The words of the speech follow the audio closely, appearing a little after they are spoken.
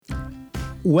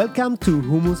Welcome to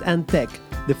Hummus and Tech,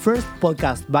 the first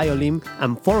podcast by Olim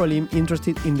and for Olim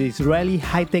interested in the Israeli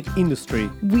high-tech industry.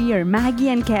 We are Maggie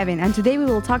and Kevin, and today we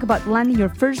will talk about landing your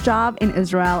first job in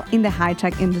Israel in the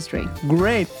high-tech industry.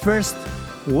 Great. First,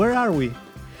 where are we?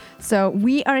 So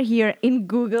we are here in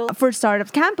Google for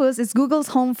Startups Campus. It's Google's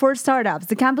home for startups.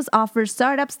 The campus offers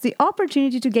startups the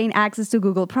opportunity to gain access to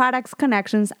Google products,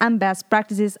 connections, and best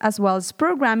practices, as well as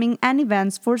programming and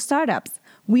events for startups.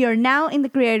 We are now in the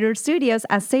Creator Studios,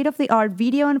 a state-of-the-art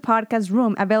video and podcast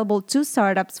room available to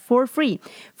startups for free.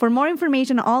 For more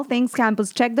information on all things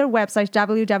campus, check their website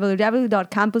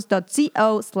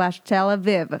www.campus.co/Tel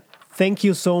Aviv. Thank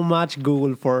you so much,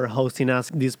 Google, for hosting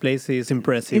us. This place is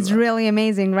impressive. It's really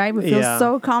amazing, right? We feel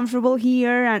so comfortable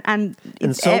here and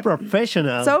so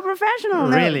professional. So professional.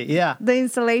 Really, yeah. The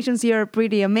installations here are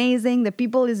pretty amazing. The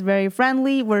people is very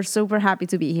friendly. We're super happy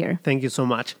to be here. Thank you so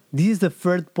much. This is the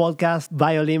third podcast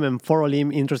by Olim and for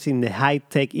Olim interested in the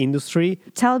high-tech industry.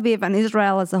 Tel Aviv and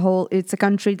Israel as a whole, it's a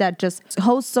country that just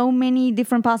hosts so many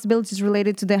different possibilities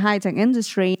related to the high-tech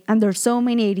industry. And there's so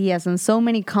many ideas and so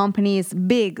many companies,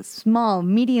 big, small,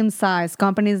 medium-sized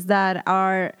companies that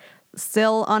are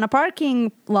still on a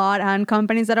parking lot and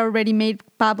companies that are already made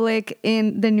public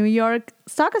in the New York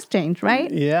Stock Exchange,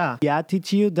 right? Yeah. The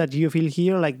attitude that you feel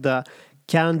here, like the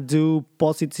can-do,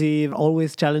 positive,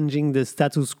 always challenging the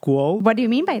status quo. What do you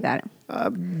mean by that?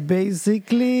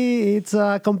 Basically, it's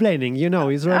complaining. You know,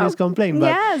 Israel is complaining. But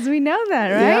yes, we know that,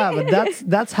 right? Yeah, but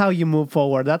that's how you move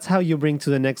forward. That's how you bring to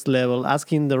the next level,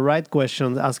 asking the right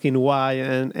questions, asking why,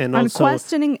 and also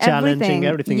questioning challenging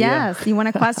everything. Yes, you want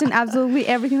to question absolutely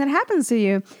everything that happens to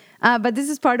you. But this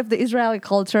is part of the Israeli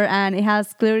culture, and it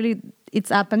has clearly its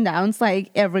up and downs,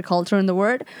 like every culture in the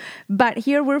world. But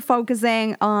here we're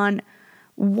focusing on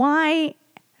why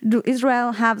do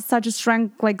Israel have such a strong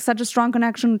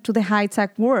connection to the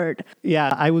high-tech world?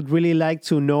 Yeah, I would really like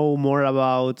to know more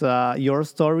about your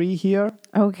story here.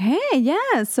 Okay,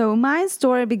 yeah. So my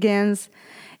story begins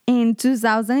in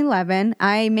 2011.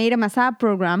 I made a Masa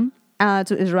program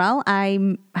to Israel.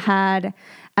 I had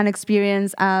an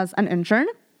experience as an intern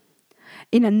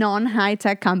in a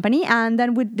non-high-tech company. And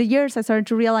then with the years, I started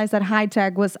to realize that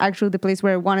high-tech was actually the place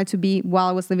where I wanted to be while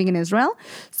I was living in Israel.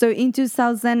 So in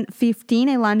 2015,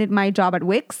 I landed my job at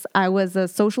Wix. I was a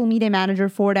social media manager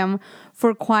for them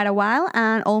for quite a while.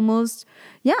 And almost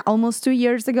 2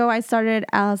 years ago, I started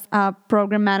as a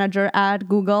program manager at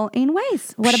Google in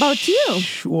Waze. What about you?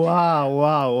 Wow.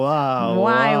 Why?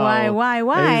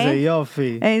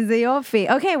 It's a yofi.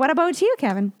 Okay, what about you,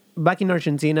 Kevin? Back in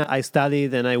Argentina, I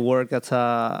studied and I worked as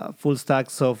a full-stack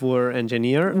software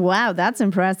engineer. Wow, that's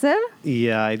impressive.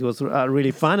 Yeah, it was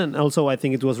really fun. And also, I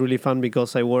think it was really fun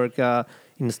because I work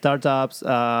in startups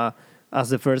as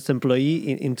the first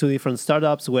employee in two different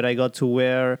startups where I got to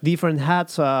wear different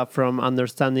hats from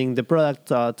understanding the product,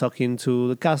 talking to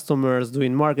the customers,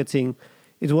 doing marketing.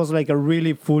 It was like a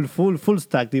really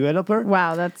full-stack developer.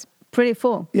 Wow, that's pretty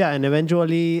full. Yeah, and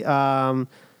eventually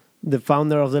the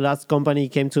founder of the last company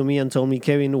came to me and told me,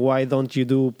 Kevin, why don't you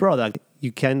do product?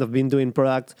 You kind of been doing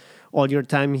product all your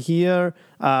time here.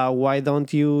 Why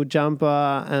don't you jump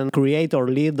and create or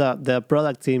lead the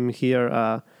product team here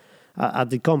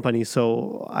at the company?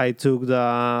 So I took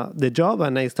the job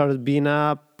and I started being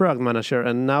a product manager.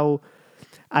 And now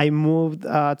I moved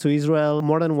to Israel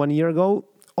more than 1 year ago,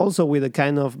 also with a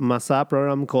kind of Masa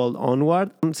program called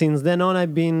Onward. Since then on,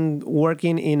 I've been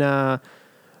working in a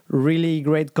really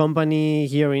great company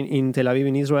here in Tel Aviv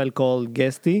in Israel called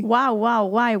Guesty. Wow.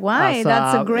 Why?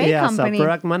 That's a great company. As a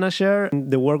product manager,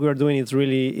 the work we're doing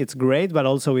it's great, but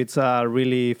also it's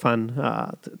really fun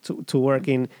to work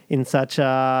in such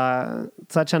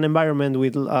an environment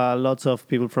with lots of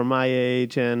people from my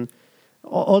age and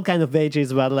all kind of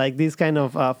ages, but like this kind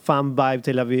of fun vibe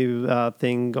Tel Aviv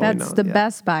thing going on. That's the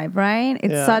best vibe, right?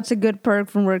 It's such a good perk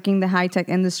from working the high-tech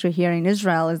industry here in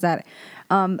Israel is that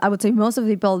I would say most of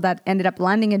the people that ended up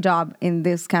landing a job in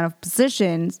this kind of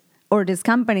positions or these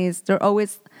companies, they're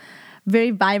always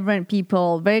very vibrant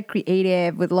people, very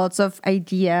creative with lots of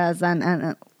ideas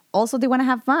and also they want to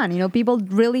have fun. You know, people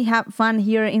really have fun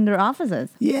here in their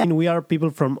offices. Yeah, and we are people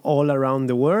from all around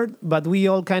the world, but we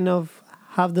all kind of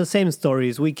have the same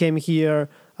stories. We came here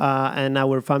and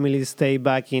our families stay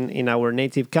back in our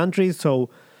native country, so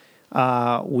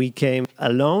we came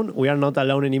alone. We are not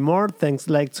alone anymore, thanks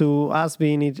like to us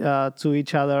being to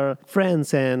each other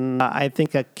friends. And I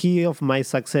think a key of my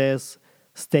success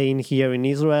staying here in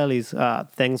Israel is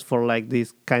thanks for like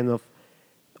this kind of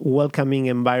welcoming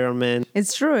environment.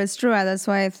 It's true. That's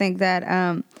why I think that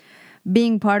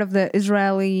being part of the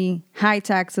Israeli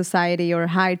high-tech society or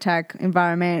high-tech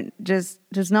environment just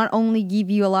does not only give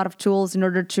you a lot of tools in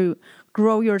order to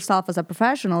grow yourself as a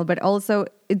professional, but also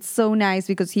it's so nice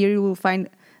because here you will find,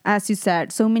 as you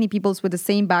said, so many people with the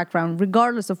same background,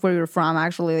 regardless of where you're from.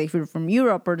 Actually, like if you're from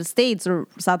Europe or the States or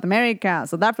South America,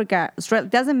 South Africa, Australia,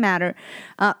 it doesn't matter.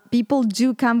 People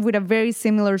do come with a very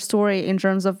similar story in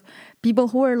terms of people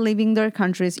who are leaving their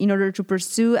countries in order to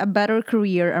pursue a better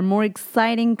career, a more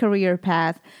exciting career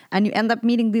path. And you end up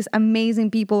meeting these amazing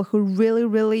people who really,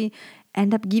 really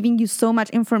end up giving you so much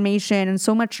information and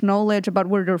so much knowledge about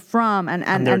where they're from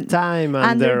and their time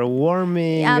and their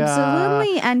warming.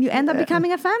 Absolutely. And you end up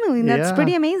becoming a family. And that's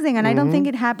pretty amazing. And I don't think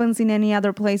Mm-hmm. it happens in any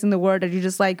other place in the world that you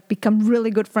just like become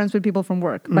really good friends with people from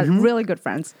work, but Mm-hmm. really good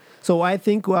friends. So I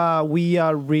think we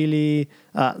are really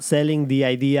selling the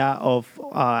idea of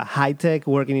high tech,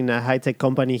 working in a high tech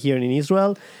company here in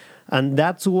Israel. And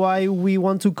that's why we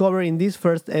want to cover in this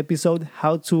first episode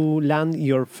how to land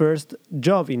your first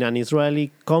job in an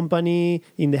Israeli company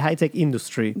in the high tech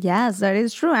industry. Yes, that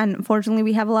is true. And fortunately,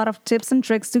 we have a lot of tips and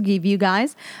tricks to give you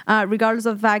guys, regardless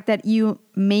of the fact that you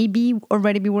may be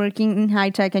already be working in high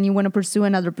tech and you want to pursue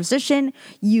another position.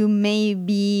 You may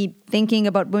be thinking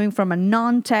about moving from a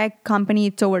non-tech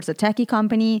company towards a techie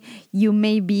company. You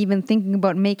may be even thinking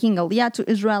about making Aliyah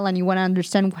to Israel and you want to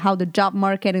understand how the job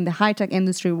market in the high tech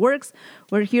industry works.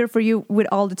 We're here for you with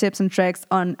all the tips and tricks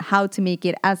on how to make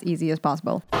it as easy as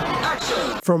possible.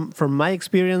 From my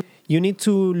experience, you need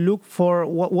to look for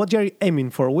what you're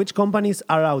aiming for, which companies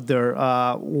are out there,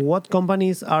 what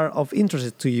companies are of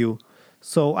interest to you.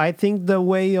 So I think the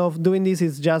way of doing this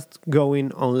is just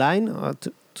going online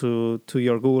to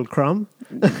your Google Chrome.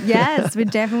 Yes, we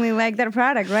definitely like that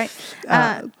product, right?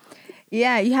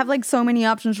 Yeah, you have like so many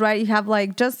options, right? You have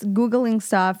like just Googling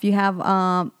stuff. You have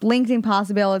LinkedIn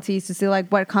possibilities to see like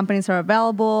what companies are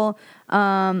available.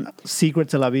 Secret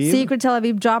Tel Aviv. Secret Tel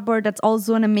Aviv job board, that's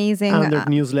also an amazing. And their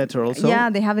newsletter also.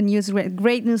 Yeah, they have a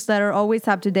great newsletter, always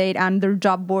up to date, and their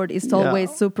job board is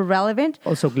always super relevant.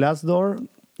 Also Glassdoor.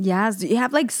 Yes, you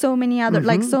have like so many other,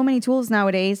 like so many tools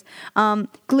nowadays.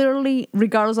 Clearly,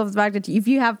 regardless of the fact that if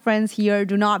you have friends here,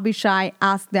 do not be shy.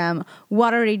 Ask them,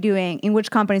 what are they doing? In which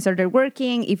companies are they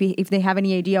working? If they have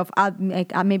any idea of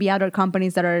maybe other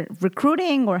companies that are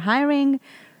recruiting or hiring,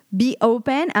 be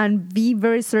open and be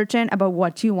very certain about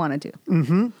what you want to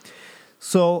do.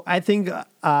 So I think,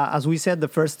 as we said, the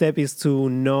first step is to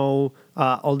know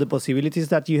all the possibilities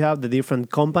that you have, the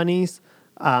different companies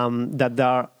that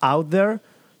are out there.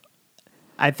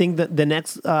 I think that the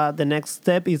next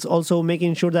step is also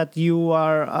making sure that you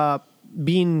are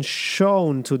being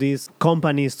shown to these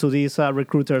companies, to these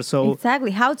recruiters. So exactly,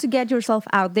 how to get yourself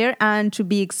out there and to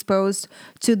be exposed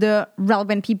to the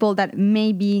relevant people that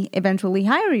maybe eventually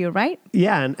hire you, right?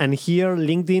 yeah, and here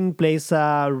LinkedIn plays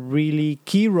a really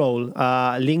key role.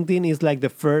 LinkedIn is like the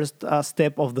first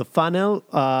step of the funnel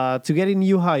to getting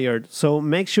you hired. So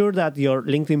make sure that your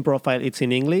LinkedIn profile is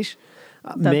in English.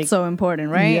 That's so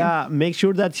important, right? Yeah, make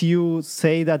sure that you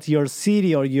say that your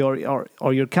city or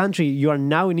your country, you are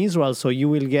now in Israel, so you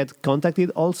will get contacted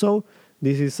also.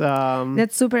 This is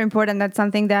that's super important. That's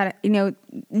something that,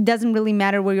 it doesn't really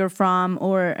matter where you're from,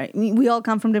 or we all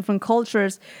come from different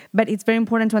cultures, but it's very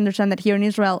important to understand that here in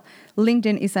Israel,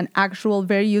 LinkedIn is an actual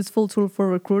very useful tool for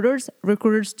recruiters.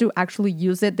 Recruiters do actually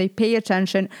use it. They pay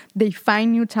attention. They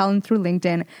find new talent through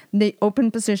LinkedIn. They open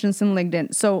positions in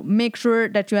LinkedIn. So make sure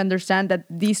that you understand that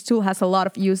this tool has a lot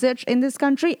of usage in this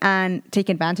country and take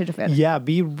advantage of it. Yeah,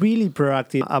 be really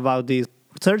proactive about this.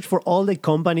 Search for all the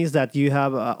companies that you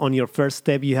have on your first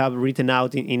step. You have written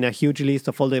out in a huge list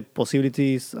of all the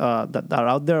possibilities that are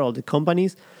out there, all the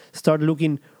companies. Start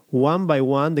looking one by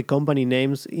one the company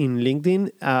names in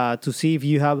LinkedIn to see if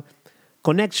you have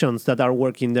connections that are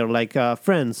working there, like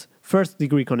friends, first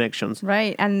degree connections.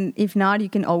 Right. And if not, you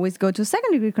can always go to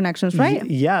second degree connections, right?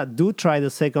 Yeah, do try the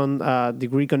second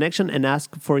degree connection and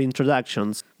ask for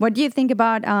introductions. What do you think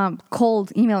about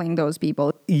cold emailing those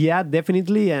people? Yeah,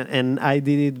 definitely. And I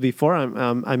did it before.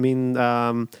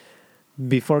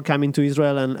 Before coming to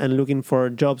Israel and looking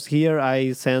for jobs here,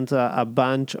 I sent a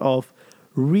bunch of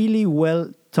really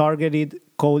well targeted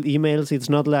cold emails. It's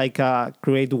not like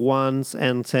create once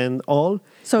and send all.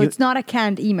 So it's not a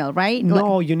canned email, right?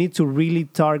 No, you need to really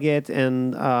target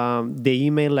and the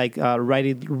email, write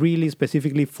it really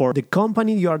specifically for the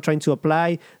company you are trying to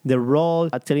apply, the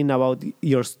role, telling about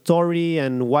your story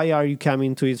and why are you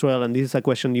coming to Israel. And this is a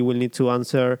question you will need to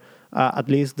answer at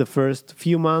least the first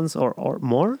few months or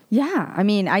more? Yeah, I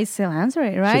mean, I still answer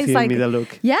it, right? She's giving me the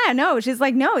look. Yeah, no, she's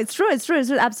like, no, it's true,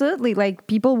 absolutely. Like,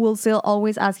 people will still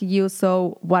always ask you,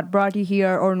 so what brought you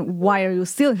here, or why are you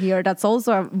still here? That's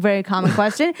also a very common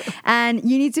question, and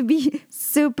you need to be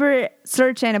super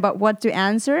certain about what to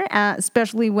answer,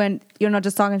 especially when you're not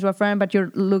just talking to a friend, but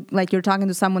you're talking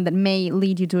to someone that may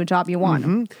lead you to a job you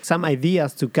want. Some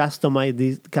ideas to customize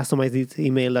this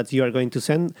email that you are going to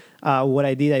send. What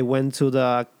I did, I went to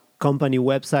the company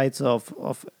websites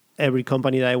of every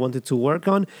company that I wanted to work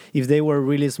on. If they were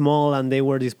really small and they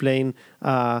were displaying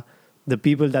the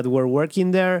people that were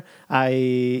working there,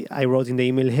 I wrote in the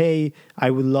email, hey,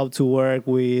 I would love to work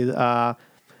with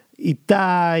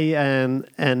Itai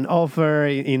and offer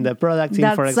in the product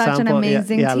team, for example. That's such an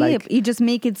amazing tip. Like, you just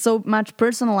make it so much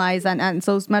personalized and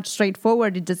so much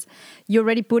straightforward. You're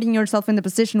already putting yourself in the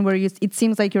position where it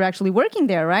seems like you're actually working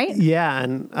there, right? Yeah,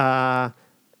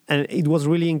 and it was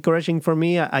really encouraging for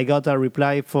me. I got a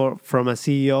reply from a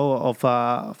CEO of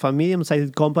a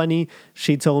medium-sized company.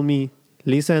 She told me,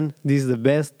 listen, this is the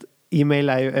best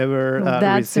email I ever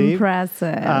That's received.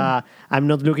 impressive. I'm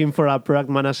not looking for a product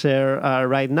manager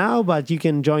right now, but you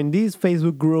can join these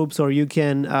Facebook groups, or you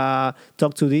can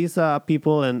talk to these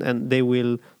people, and they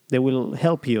will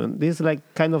help you. And this is like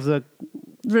kind of the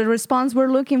response we're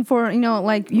looking for,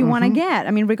 you want to get.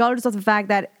 I mean, regardless of the fact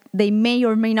that they may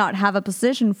or may not have a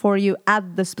position for you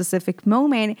at the specific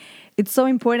moment, it's so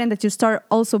important that you start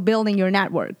also building your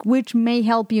network, which may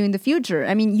help you in the future.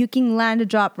 I mean, you can land a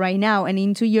job right now, and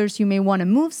in 2 years, you may want to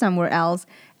move somewhere else.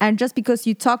 And just because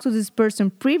you talked to this person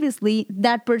previously,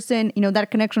 that person,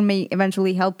 that connection may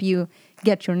eventually help you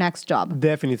get your next job.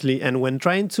 Definitely. And when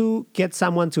trying to get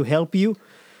someone to help you,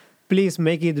 please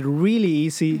make it really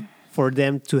easy for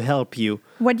them to help you.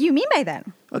 What do you mean by that?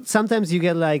 Sometimes you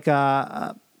get like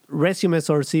resumes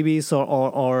or CVs,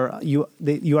 or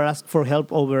you are asked for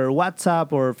help over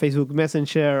WhatsApp or Facebook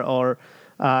Messenger, or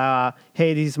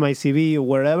hey, this is my CV, or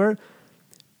wherever.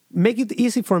 Make it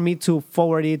easy for me to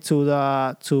forward it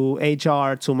to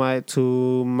HR,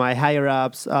 to my higher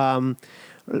ups.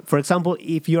 For example,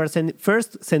 if you are send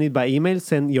it by email,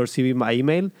 send your CV by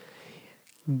email.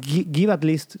 Give at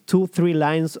least 2-3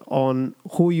 lines on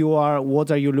who you are,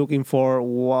 what are you looking for,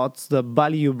 what's the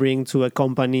value you bring to a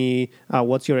company,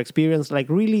 what's your experience. Like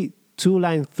really 2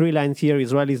 lines, 3 lines here.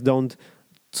 Israelis don't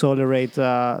tolerate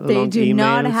long emails. They do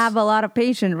not have a lot of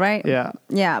patience, right?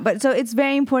 Yeah. But so it's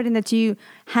very important that you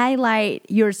highlight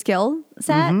your skill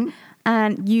set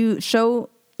and you show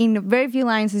in very few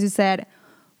lines, as you said,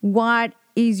 what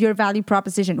is your value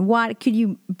proposition? What could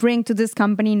you bring to this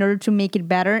company in order to make it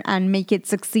better and make it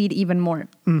succeed even more?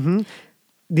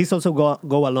 This also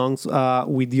go along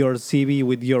with your CV,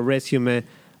 with your resume.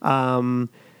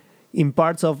 In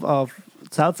parts of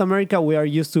South America, we are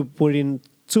used to putting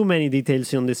too many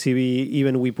details on the CV.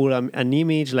 Even we put an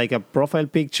image, like a profile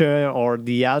picture, or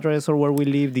the address, or where we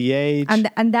live, the age.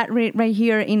 And that right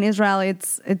here in Israel,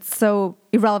 it's so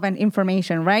irrelevant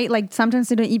information, right? Like sometimes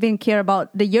they don't even care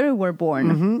about the year you were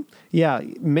born. Yeah,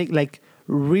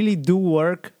 really do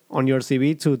work on your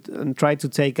CV and try to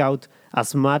take out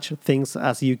as much things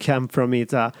as you can from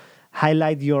it.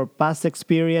 Highlight your past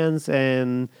experience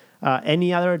and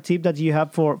any other tip that you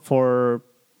have for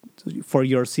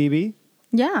your CV.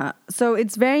 Yeah. So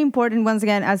it's very important, once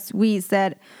again, as we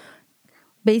said,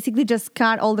 basically just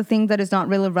cut all the things that is not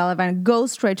really relevant, go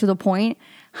straight to the point,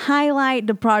 highlight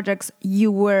the projects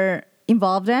you were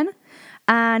involved in.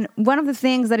 And one of the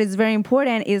things that is very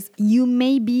important is you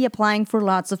may be applying for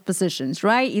lots of positions,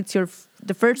 right? It's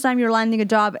the first time you're landing a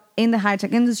job in the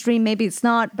high-tech industry. Maybe it's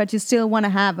not, but you still want to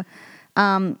have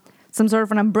some sort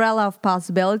of an umbrella of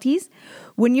possibilities.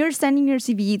 When you're sending your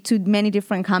CV to many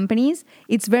different companies,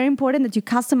 it's very important that you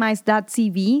customize that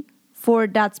CV for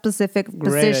that specific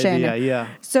position. Great idea, yeah.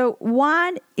 So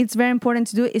what it's very important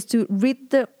to do is to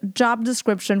read the job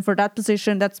description for that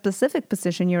position, that specific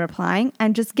position you're applying,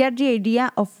 and just get the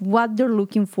idea of what they're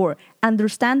looking for.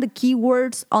 Understand the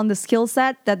keywords on the skill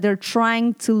set that they're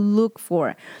trying to look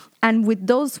for. And with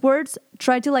those words,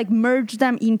 try to merge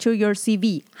them into your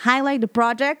CV. Highlight the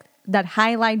project that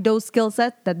highlight those skill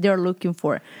sets that they're looking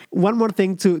for. One more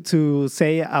thing to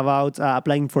say about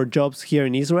applying for jobs here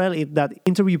in Israel is that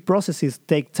interview processes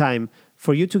take time.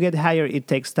 For you to get hired, it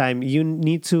takes time. You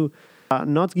need to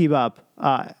not give up.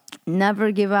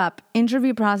 Never give up.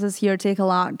 Interview process here take a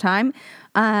long time.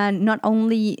 And not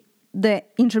only the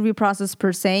interview process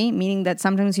per se, meaning that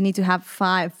sometimes you need to have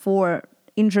 5-4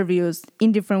 interviews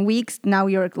in different weeks. Now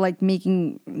you're make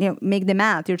the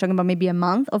math. You're talking about maybe a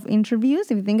month of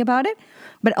interviews if you think about it.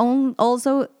 But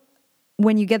also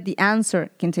when you get the answer,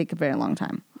 it can take a very long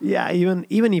time. Yeah,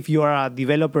 even if you are a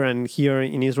developer, and here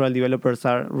in Israel, developers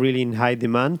are really in high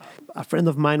demand. A friend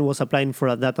of mine was applying for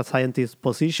a data scientist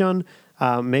position.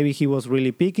 Maybe he was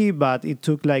really picky, but it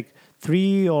took like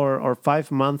 3 or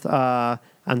 5 months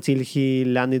until he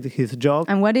landed his job.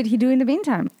 And what did he do in the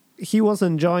meantime? He was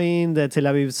enjoying the Tel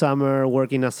Aviv summer,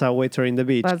 working as a waiter in the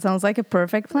beach. That sounds like a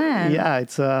perfect plan. Yeah,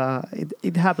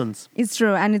 it happens. It's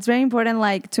true. And it's very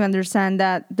important to understand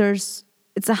that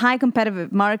it's a high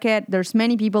competitive market. There's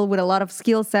many people with a lot of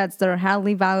skill sets that are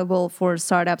highly valuable for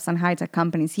startups and high-tech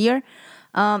companies here.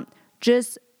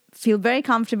 Just feel very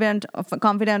confident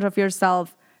of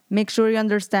yourself. Make sure you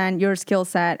understand your skill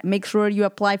set. Make sure you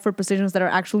apply for positions that are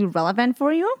actually relevant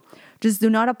for you. Just do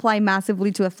not apply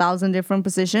massively to 1,000 different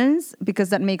positions because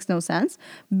that makes no sense.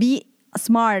 Be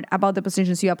smart about the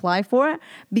positions you apply for,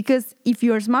 because if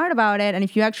you're smart about it and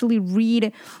if you actually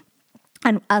read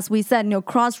and, as we said,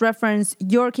 cross-reference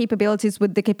your capabilities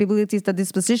with the capabilities that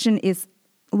this position is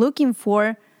looking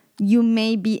for, you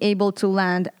may be able to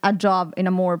land a job in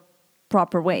a more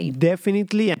proper way.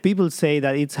 Definitely. And people say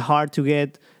that it's hard to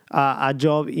get a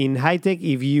job in high tech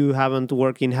if you haven't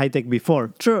worked in high tech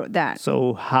before. True, that.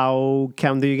 So how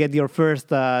do you get your first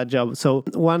job? So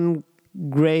one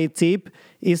great tip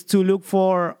is to look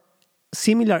for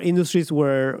similar industries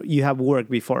where you have worked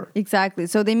before. Exactly.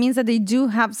 So that means that they do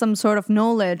have some sort of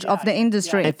knowledge of the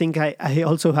industry. I think I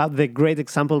also have the great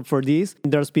example for this.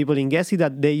 There's people in Gesti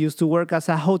that they used to work as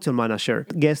a hotel manager.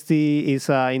 Gesti is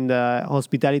in the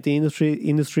hospitality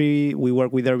industry. We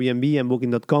work with Airbnb and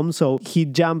Booking.com. So he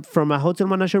jumped from a hotel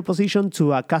manager position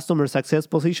to a customer success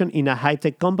position in a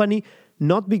high-tech company,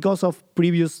 not because of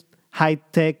previous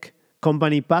high-tech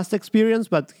company past experience,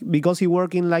 but because he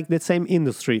worked in like the same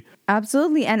industry.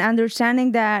 Absolutely. And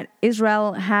understanding that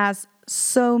Israel has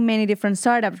so many different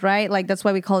startups, right? Like that's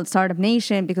why we call it Startup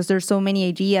Nation, because there's so many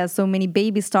ideas, so many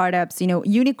baby startups,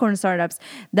 unicorn startups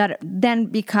that then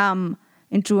become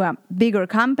into a bigger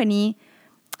company.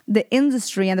 The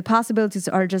industry and the possibilities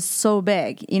are just so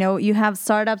big. You have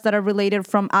startups that are related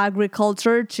from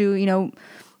agriculture to,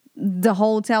 the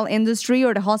hotel industry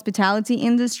or the hospitality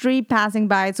industry, passing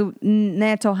by to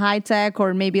Neto high tech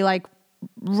or maybe like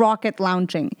rocket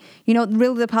launching.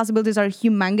 Really the possibilities are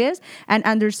humongous, and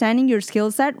understanding your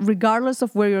skill set, regardless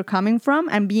of where you're coming from,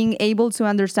 and being able to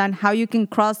understand how you can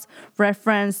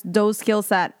cross-reference those skill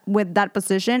set with that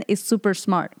position is super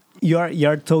smart.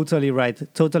 You're totally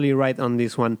right on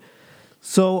this one.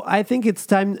 So I think it's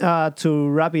time to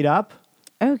wrap it up.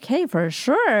 Okay, for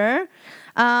sure.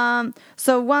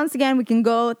 So once again, we can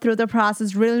go through the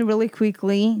process really, really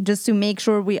quickly just to make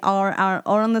sure we are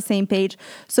on the same page.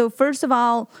 So first of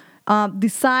all,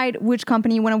 decide which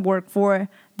company you want to work for,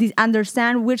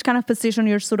 understand which kind of position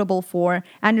you're suitable for,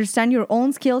 understand your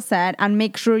own skill set, and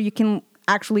make sure you can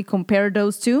actually compare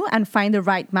those two and find the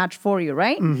right match for you,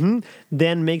 right? Mm-hmm.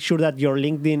 Then make sure that your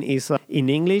LinkedIn is in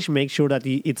English. Make sure that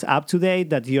it's up to date,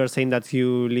 that you're saying that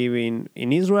you live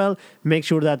in Israel. Make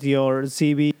sure that your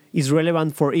CV is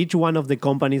relevant for each one of the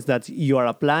companies that you are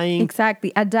applying.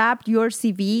 Exactly. Adapt your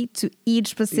CV to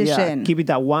each position. Yeah, keep it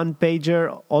a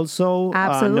one-pager also.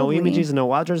 Absolutely. No images,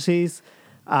 no addresses.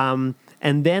 And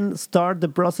then start the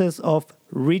process of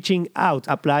reaching out.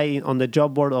 Apply on the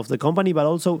job board of the company, but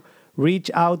also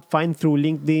reach out, find through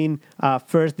LinkedIn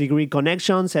first-degree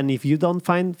connections. And if you don't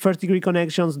find first-degree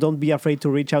connections, don't be afraid to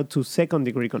reach out to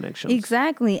second-degree connections.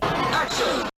 Exactly.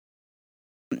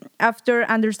 After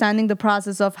understanding the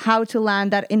process of how to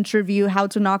land that interview, how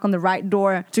to knock on the right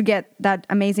door to get that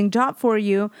amazing job for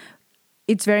you,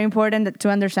 it's very important to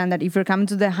understand that if you're coming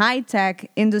to the high-tech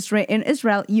industry in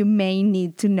Israel, you may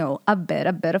need to know a bit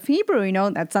of Hebrew.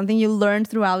 That's something you learn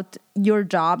throughout your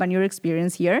job and your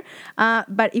experience here.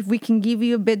 But if we can give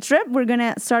you a bit trip, we're going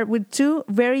to start with 2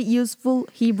 very useful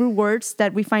Hebrew words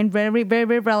that we find very, very,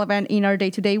 very relevant in our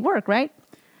day-to-day work, right?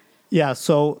 Yeah,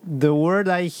 so the word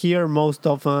I hear most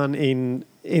often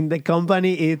in the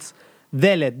company, it's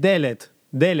delet.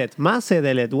 Mase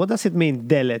delet. What does it mean,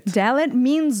 delet? Delet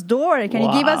means door. Can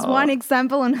you give us one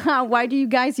example on why do you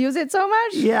guys use it so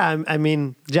much? Yeah, I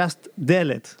mean, just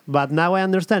delet. But now I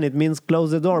understand. It means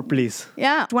close the door, please.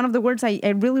 Yeah, one of the words I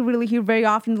really, really hear very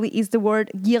often is the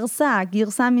word girsa.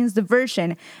 Girsa means the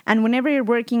version. And whenever you're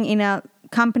working in a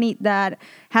company that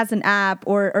has an app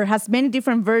or has many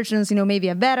different versions, maybe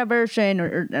a beta version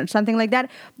or something like that,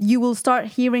 you will start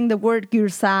hearing the word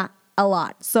girsa a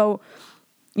lot. So,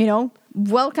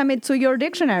 welcome it to your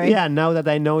dictionary. Yeah, now that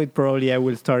I know it, probably I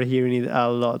will start hearing it a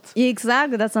lot.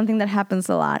 Exactly. That's something that happens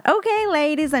a lot. Okay,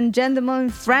 ladies and gentlemen,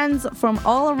 friends from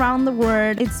all around the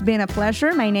world, it's been a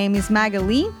pleasure. My name is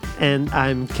Magali. And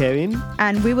I'm Kevin.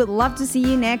 And we would love to see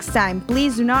you next time.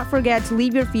 Please do not forget to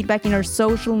leave your feedback in our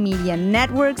social media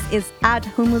networks. It's at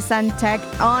Hummus and Tech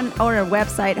on our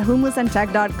website,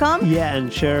 hummusandtech.com. Yeah,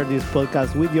 and share this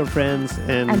podcast with your friends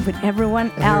and with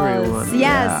everyone else.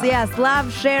 Yes.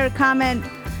 Love, share, comment.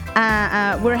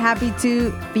 We're happy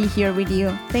to be here with you.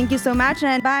 Thank you so much,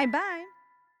 and bye-bye.